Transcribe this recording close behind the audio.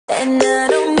And I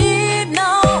don't need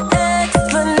no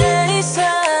explanation,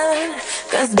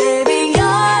 'cause baby,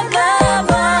 you're the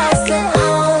boss at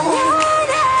home.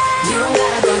 You don't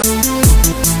gotta go.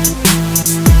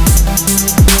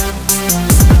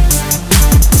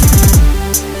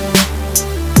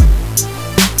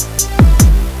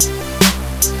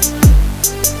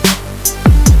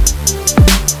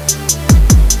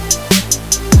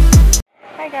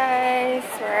 Hi guys,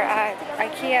 we're at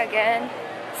IKEA again.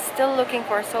 Still looking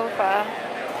for a sofa.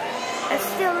 I'm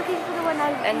still looking for the one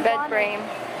I and bed frame.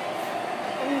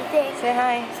 Say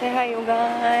hi you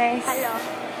guys. Hello.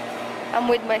 I'm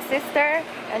with my sister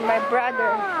and my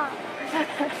brother.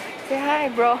 Say hi,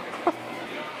 bro.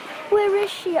 Where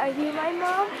is she? Are you my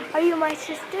mom? Are you my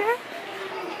sister?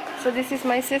 So this is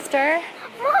my sister,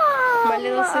 Mom! my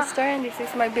little sister, and this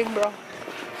is my big bro.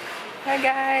 Hi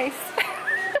guys.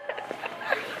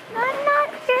 I'm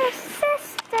not your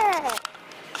sister.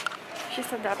 She's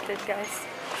adopted, guys.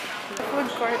 Food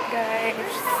court, guys.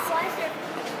 It's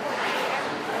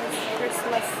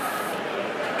Christmas.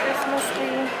 Christmas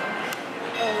tree.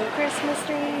 Oh, Christmas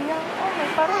tree. Oh,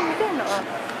 may parang din, oh.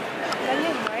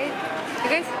 Ganyan, right? You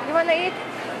guys, you wanna eat?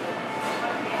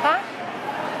 Huh?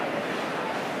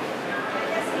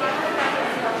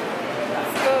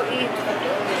 Let's go eat.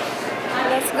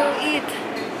 Let's go eat.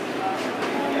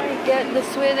 Oh my god, the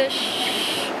Swedish.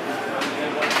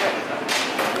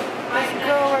 Let's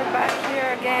go, we're back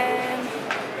here again.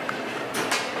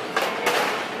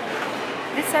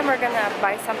 This time we're gonna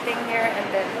buy something here and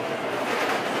then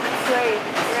straight.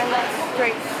 We're gonna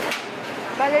straight.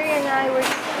 Valerie and I were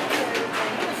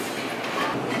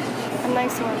a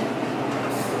nice one.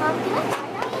 Mom, can I try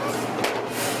that?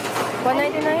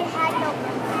 $1.99?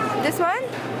 This one?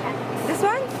 This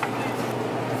one?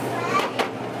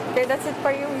 Okay, that's it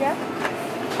for you, yeah?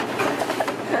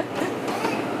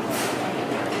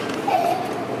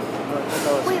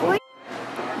 Wait.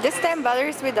 This time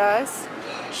Valerie's with us.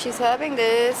 She's having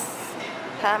this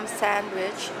ham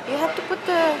sandwich. You have to put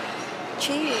the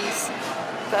cheese,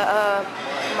 the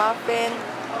muffin,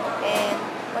 and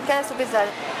what kind of soup is that?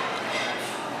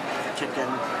 Chicken.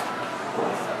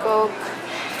 Coke,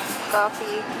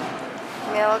 coffee,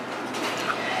 milk,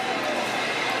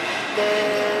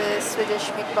 the Swedish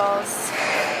meatballs,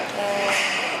 and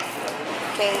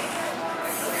cake,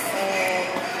 and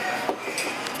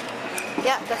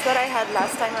yeah, that's what I had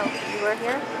last time we were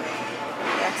here.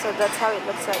 Yeah, so that's how it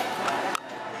looks like.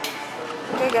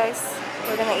 Okay guys,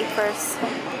 we're gonna eat first.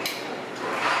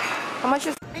 How much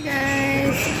is... Hey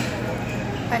guys,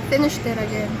 I finished it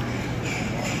again.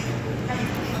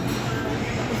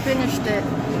 We finished it.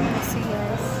 Let's see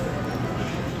guys.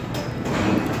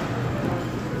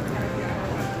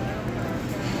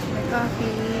 My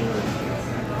coffee.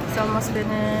 It's almost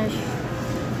finished.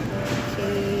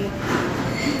 Okay.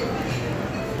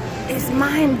 It's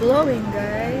mind-blowing,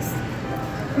 guys.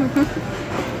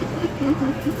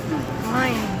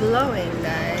 Mind-blowing,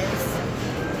 guys.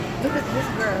 Look at this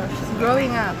girl. She's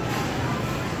growing up.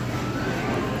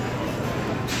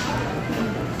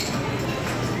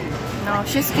 No,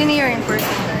 she's skinnier in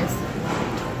person, guys.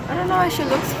 I don't know why she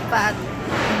looks fat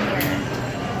in here.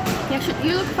 Yeah,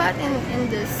 you look fat in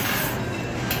this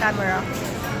camera.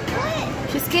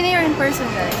 She's skinnier in person,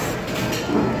 guys.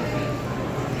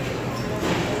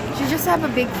 She just have a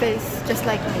big face, just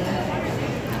like me.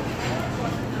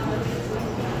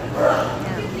 Yeah.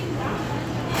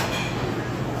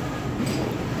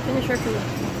 Finish her food.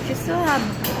 She still have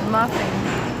muffin.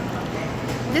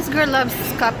 This girl loves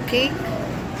cupcake.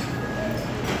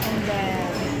 And then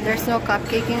there's no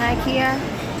cupcake in IKEA.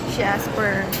 She asked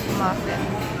for muffin.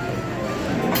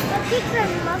 Cupcakes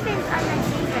and muffins are my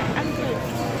favorite. I'm cake.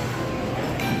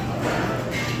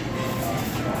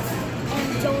 And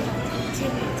donuts.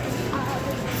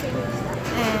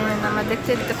 And I'm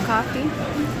addicted to coffee.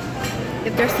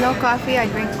 If there's no coffee, I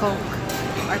drink Coke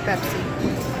or Pepsi.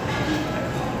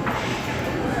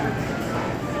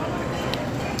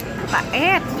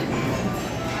 Pait!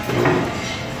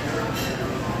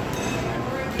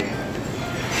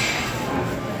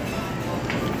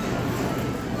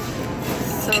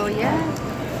 So yeah.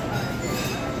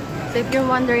 So if you're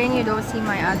wondering, you don't see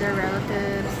my other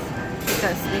relatives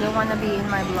because they don't want to be in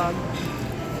my vlog.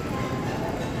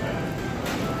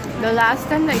 The last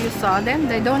time that you saw them,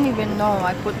 they don't even know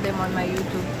I put them on my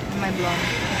YouTube, my blog.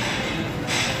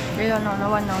 They don't know, no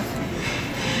one knows.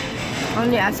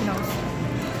 Only us knows.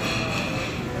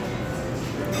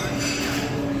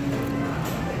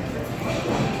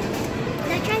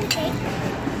 Can I try the cake?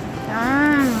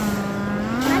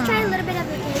 Can I try a little bit of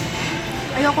the cake?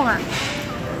 Ayoko nga.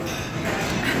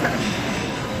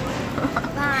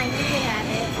 Fine, you can have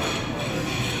it.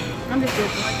 I'm just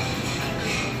joking.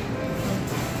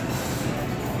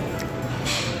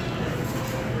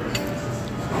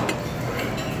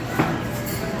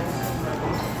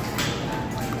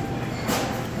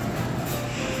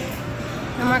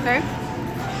 No more cake?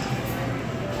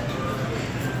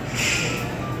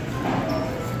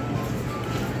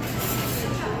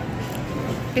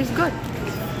 It's good.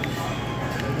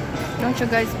 Don't you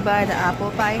guys buy the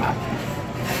apple pie?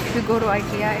 If you go to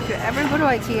IKEA, if you ever go to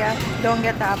IKEA, don't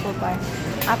get the apple pie.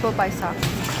 Apple pie sucks.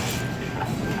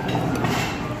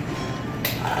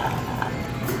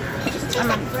 It's just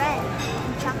like bread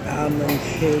and chocolate. Almond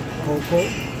cake cocoa.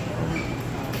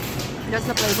 That's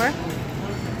the flavor?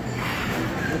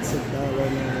 That's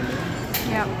 $1 now.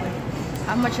 Yeah.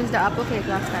 How much is the apple cake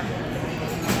last time?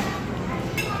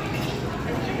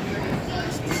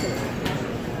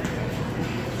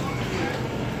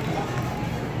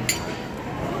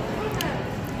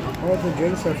 All the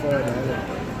drinks are for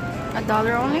 $1.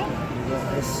 $1 only?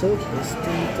 Yeah, the soup is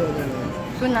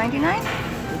 $2.29. $2.99?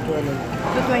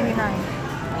 $2.29.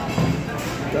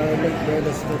 $2.29. Garlic bread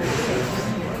is 50 cents.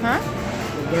 Huh?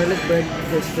 The garlic bread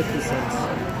is 50 cents.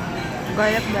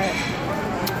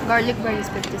 Garlic bread is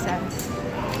 50 cents.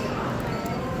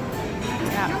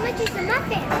 How Yeah. much is the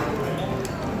muffin?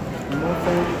 The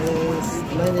muffin is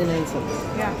 99 cents.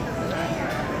 Yeah.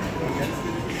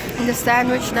 And the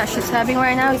sandwich that she's having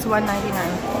right now is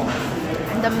 $1.99.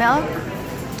 And the milk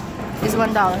is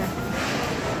 $1.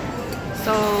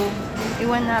 So it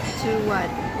went up to what?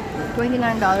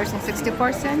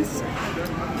 $29.64.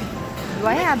 Do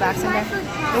I have accent?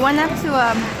 It went up to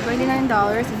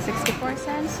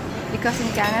 $29.64 because in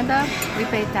Canada we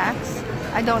pay tax.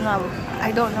 I don't know.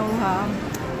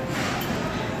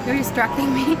 You're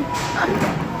distracting me.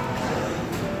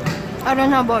 I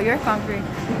don't know about your country,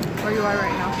 where you are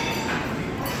right now.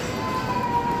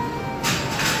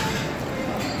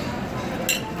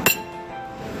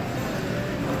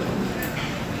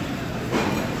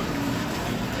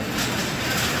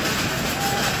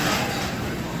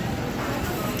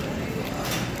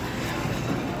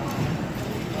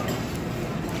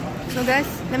 So guys,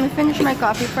 let me finish my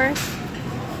coffee first,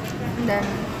 and then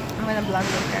I'm gonna vlog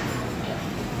later.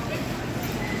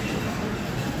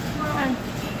 And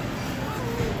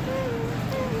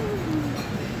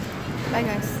bye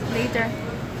guys, later.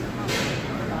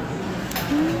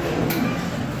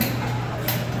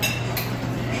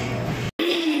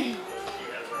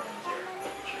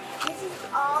 This is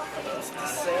all finished.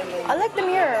 I like the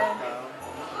mirror.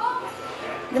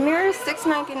 The mirror is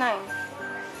 $6.99.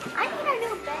 I need a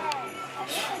new bed.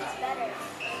 This one's better.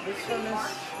 This one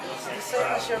is the same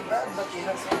as your bed, but it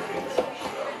has something.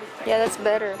 Yeah, that's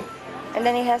better. And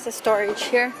then it has a storage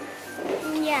here.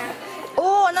 Yeah.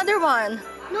 Oh, another one.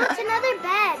 No, it's another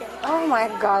bed. Oh my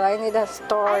god, I need a I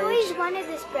storage. always wanted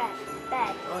this bed.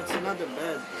 Oh, it's another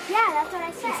bed. Yeah, that's what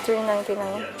I said.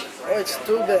 $3.99. Oh, it's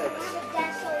 2 beds.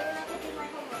 Dad, so you're not gonna do my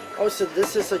homework. Oh, so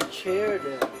this is a chair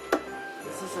then.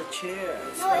 This is a chair.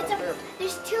 No,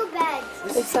 there's 2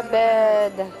 beds. It's a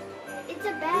bed. It's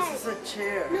a bed. This is a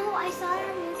chair. No, I saw it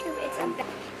on YouTube. It's a bed.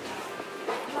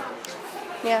 Mom,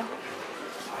 Yeah.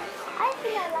 I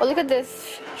think I Oh, like look at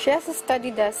this. She has a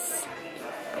study desk.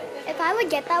 If I would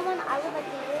get that one, I would like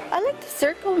to do it. I like the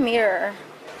circle mirror.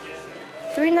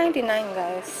 $3.99,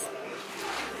 guys.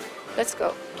 Let's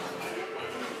go.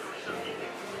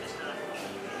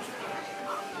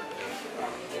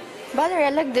 Valerie, I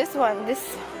like this one.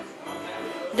 This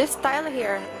style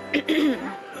here.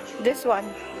 This one.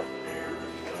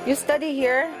 You study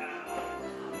here,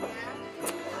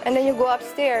 and then you go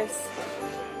upstairs.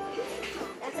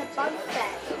 That's a bunk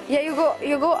bed. Yeah, you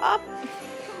go up,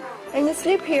 and you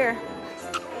sleep here.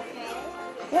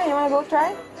 Yeah, you wanna go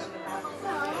try?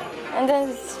 And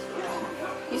then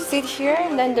you sit here,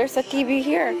 and then there's a TV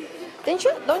here. Don't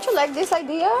you like this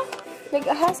idea? Like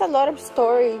it has a lot of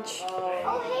storage.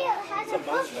 Oh, hey, it has a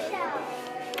bookshelf.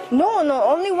 No,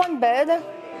 only one bed.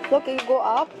 Look, you go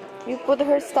up, you put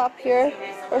her stuff here,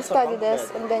 or study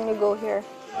desk, and then you go here.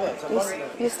 Yeah, it's a bunk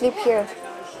bed. You sleep here.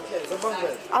 Yeah, it's a bunk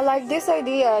bed. I like this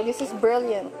idea. This is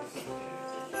brilliant.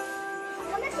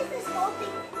 How much is this whole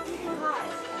thing even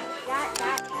cost?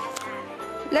 That.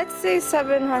 Let's say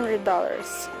 $700,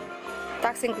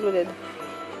 tax included.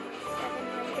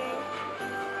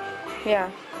 700. Yeah.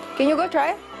 Can you go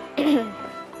try?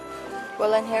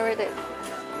 We'll inherit it.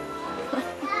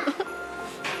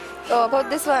 Oh, about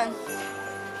this one.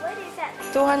 What is that?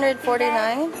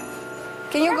 $249.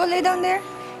 Can you go lay down there?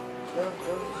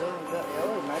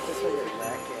 Oh, it matches with your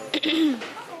jacket.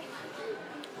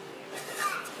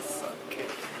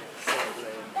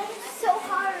 That is so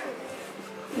hard.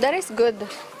 That is good.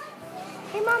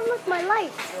 Hey, Mom, look, my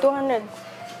lights. 200.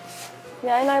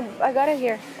 Yeah, and I got it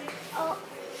here. Oh,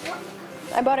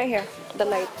 I bought it here. The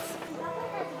lights.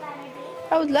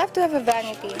 I would love to have a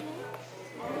vanity.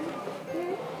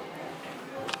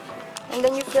 And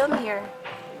then you film here.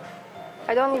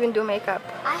 I don't even do makeup.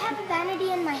 I have a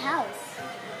vanity in my house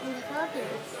in the Philippines.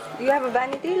 Do you have a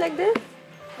vanity like this?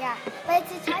 Yeah, but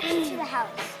it's attached to the house.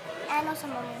 And I know some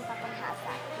mom and papa have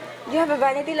that. Do you have a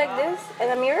vanity like this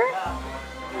and a mirror?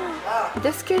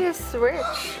 This kid is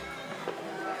rich.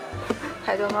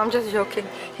 I don't know, I'm just joking.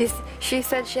 She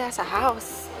said she has a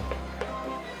house.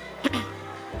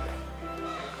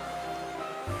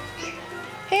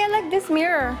 Hey, I like this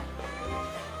mirror.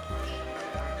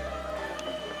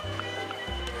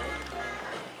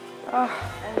 Oh,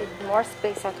 I need more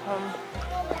space at home.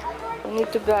 We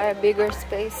need to buy a bigger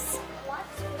space.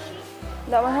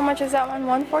 That one, how much is that one?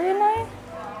 $149?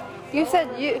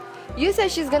 You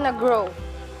said she's gonna grow.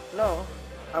 No,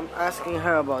 I'm asking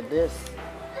her about this.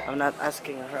 I'm not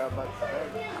asking her about the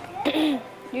bed.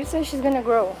 You said she's gonna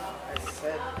grow. I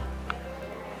said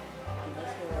I'm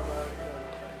asking about the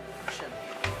cushion.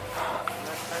 I'm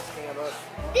not asking about.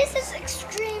 This is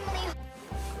extremely.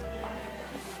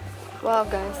 Wow,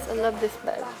 guys, I love this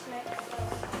bed.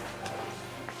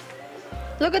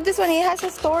 Look at this one. He has a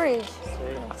storage.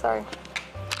 Sorry.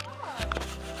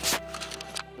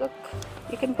 Look,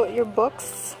 you can put your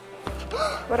books,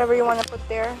 whatever you want to put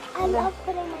there. I love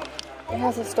putting my. It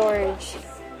has a storage.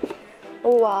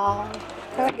 Oh, wow.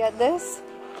 Can I get this?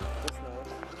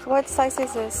 What size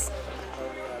is this?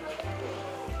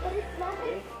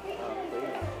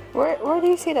 Where do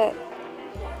you see that?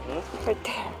 Right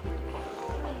there.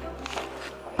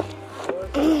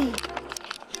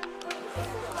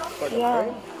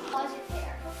 Yeah.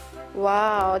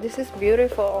 Wow, this is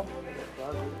beautiful.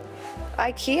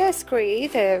 IKEA is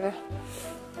creative.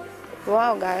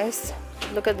 Wow, guys,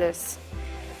 look at this.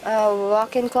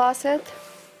 Walk-in closet,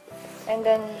 and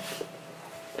then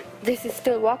this is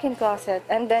still walk-in closet,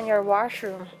 and then your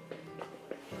washroom.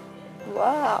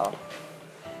 Wow,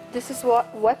 this is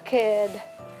what kid,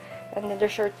 and then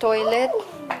there's your toilet,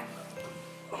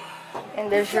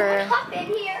 and there's your.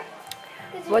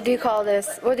 What do you call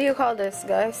this? What do you call this,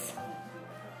 guys?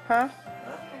 Huh?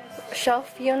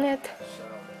 Shelf unit?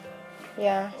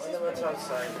 Yeah. I wonder what's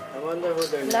outside. I wonder who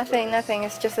they're. Nothing.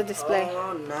 It's just a display.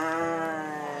 Oh,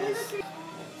 nice.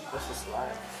 Supposed to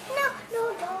slide. No.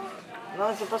 No,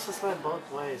 it's supposed to slide both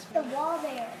ways. The wall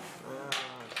there.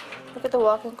 Look at the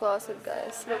walk-in closet,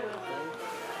 guys.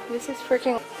 This is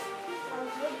freaking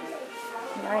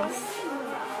nice.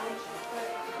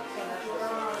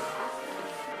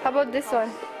 How about this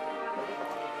one?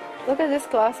 Look at this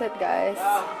closet, guys.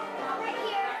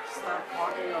 Stop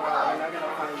walking around. You're not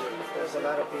gonna find it. There's a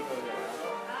lot of people there.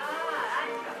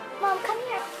 Mom, come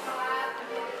here.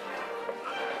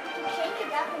 You can shake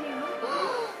it up when you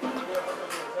move.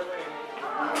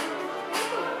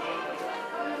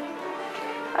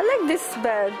 I like this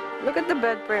bed. Look at the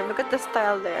bed frame. Look at the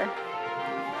style there.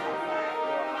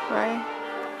 Right?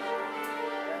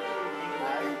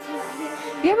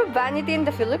 You have a vanity in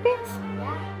the Philippines?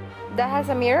 That has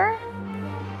a mirror?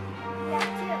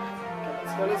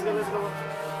 Let's go.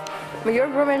 Your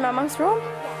room and Mama's room?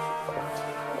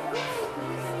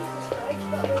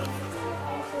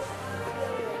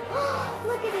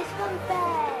 Look at this bunk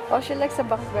bed. Oh, she likes a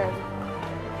bunk bed.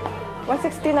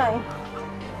 $169. You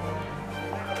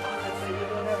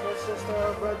don't have a sister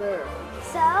or brother.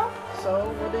 So,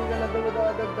 what are you gonna do with the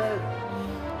other bed?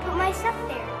 put my stuff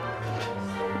there.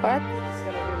 What? It's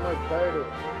gonna be more dirty.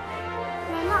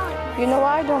 No, not like You know,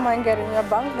 I don't mind getting a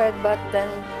bunk bed, but then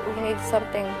we need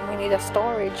something. We need a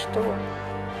storage too. You're gonna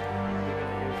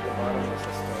use the bottom as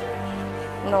a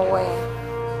storage. No way.